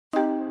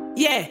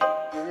Yeah,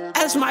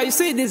 as my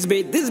say this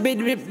bit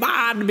be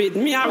bad bit.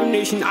 Me have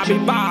nation, I be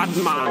bad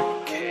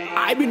man.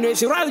 I be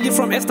nation, reality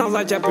from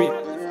Estanza Chapi.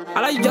 I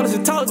like you just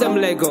to tell them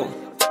Lego.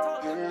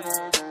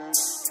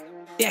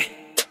 Yeah.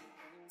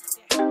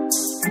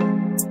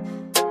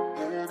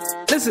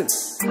 Listen.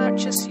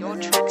 Purchase your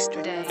tracks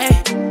today.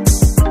 Hey.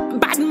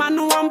 Bad man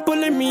no one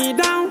pulling me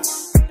down.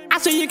 I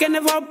say you can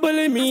never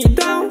pull me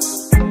down.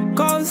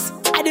 Cause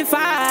I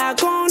defy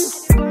gone.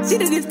 See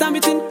the distance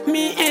between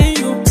me and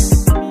you.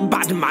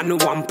 Bad man no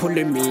one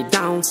pulling me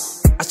down.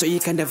 I say you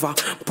can never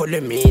pull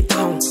me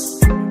down.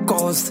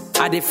 Cause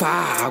I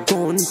defy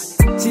gone.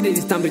 See the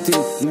distance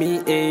between me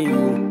and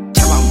you.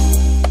 Chabam.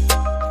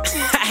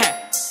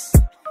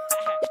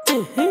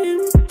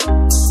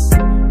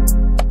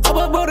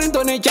 Obo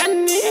Tony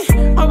Johnny.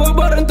 Obo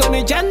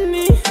Tony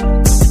Johnny.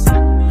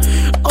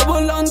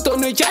 Obo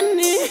Tony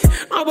Johnny.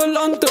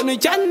 Obo Tony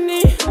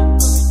Johnny.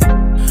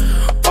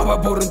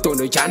 Obo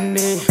Tony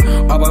Johnny.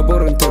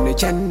 Obo Tony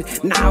Johnny.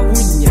 Now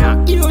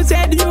you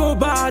said you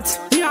bad.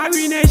 You are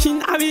a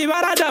nation. I be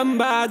better than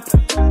bad.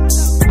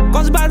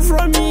 Cause bad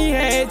from me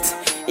hate.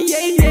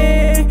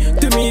 Yeah,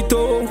 to me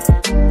too.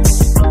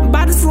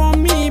 Bad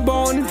from me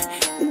born.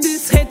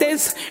 This hate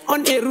is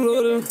on a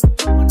roll.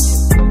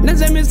 They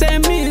say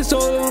me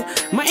so.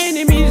 My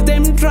enemies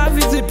them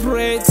Travis the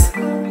prate.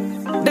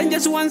 Then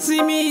just want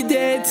see me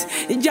dead.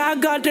 Jah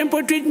God them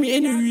portrait me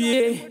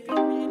anyway.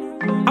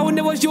 I will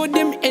never show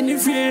them any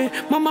fear.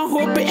 Mama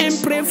hope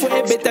and pray for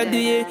a better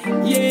day.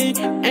 Yeah,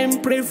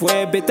 and pray for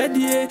a better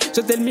day.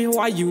 So tell me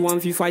why you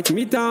want to fight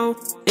me down.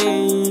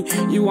 Hey,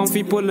 you want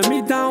to pull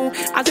me down.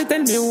 I say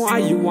tell me why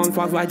you want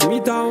to fight me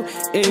down.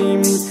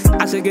 Hey,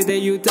 I say get the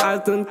youth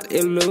out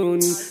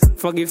alone.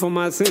 Forgive for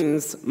my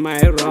sins, my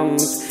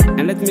wrongs,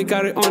 and let me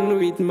carry on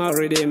with my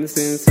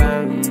redemption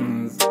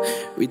songs.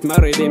 With my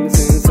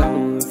redemption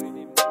songs.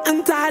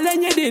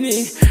 Antalenya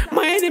dini,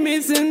 my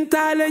enemies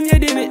antalenya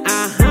dini.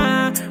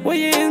 Aha,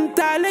 we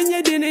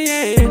antalenya dini,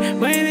 yeah.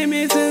 My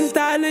enemies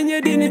antalenya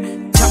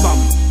dini. Chabam.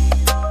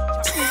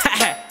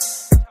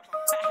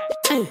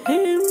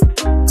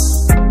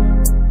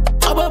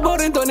 Obo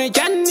Tony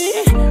Johnny,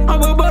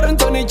 Obo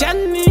Tony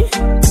Johnny,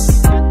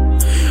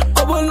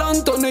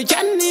 Obo Tony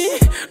Johnny,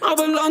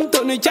 Obo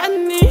Tony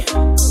Johnny,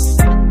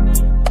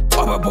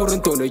 Obo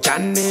Tony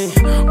Johnny,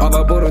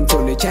 Obo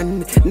Tony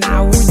Johnny.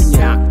 Now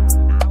yeah.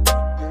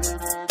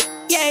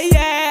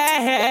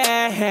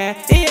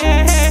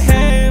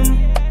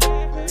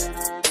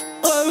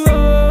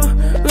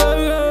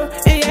 Oh,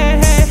 yeah.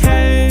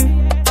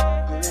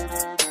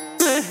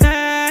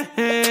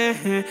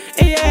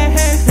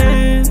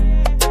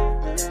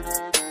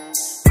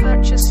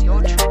 Purchase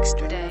your tracks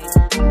today.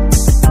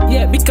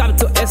 Yeah, big up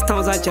to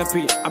Estanza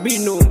Chapi. I be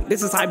know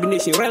this is Hybrid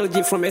Nation,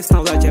 reality from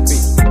Estanza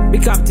Chapi.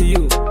 Big up to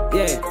you,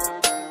 yeah.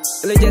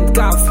 Legend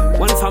Calf,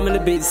 one family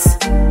base.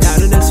 Yeah,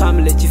 another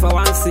family, Chief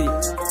Awansi.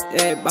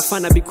 Yeah,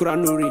 Bafana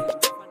Bikuranuri.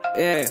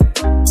 Yeah,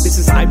 this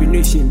is Hybrid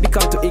Nation. Big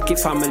up to AK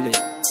family.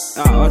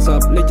 What's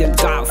up, Legend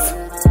Calf?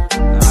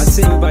 I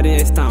see everybody in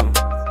this town.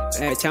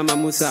 Chama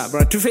Musa,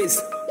 bro, Two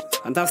Face,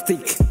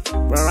 fantastic.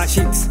 Bro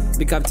Rashid,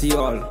 big up to you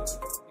all.